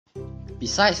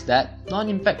Besides that,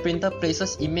 non-impact printer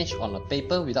places image on a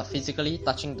paper without physically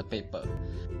touching the paper.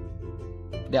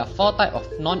 There are 4 types of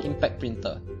non-impact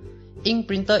printer. Ink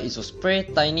printer is to spray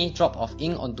tiny drop of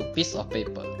ink onto piece of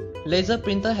paper. Laser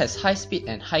printer has high speed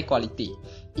and high quality.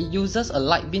 It uses a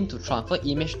light beam to transfer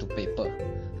image to paper.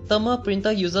 Thermal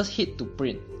printer uses heat to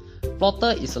print.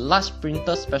 Plotter is a large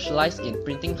printer specialized in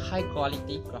printing high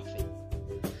quality graphics.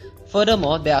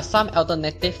 Furthermore, there are some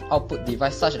alternative output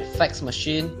devices such as fax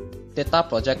machine, data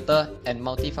projector, and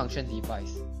multifunction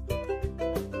device.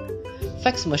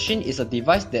 Fax machine is a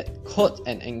device that codes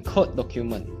and encodes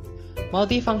documents.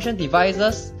 Multifunction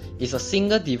devices is a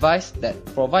single device that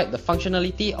provides the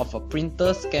functionality of a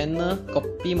printer, scanner,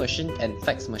 copy machine, and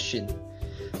fax machine.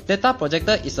 Data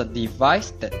projector is a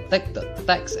device that takes the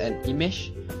text and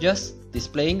image just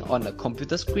displaying on a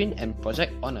computer screen and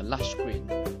project on a large screen.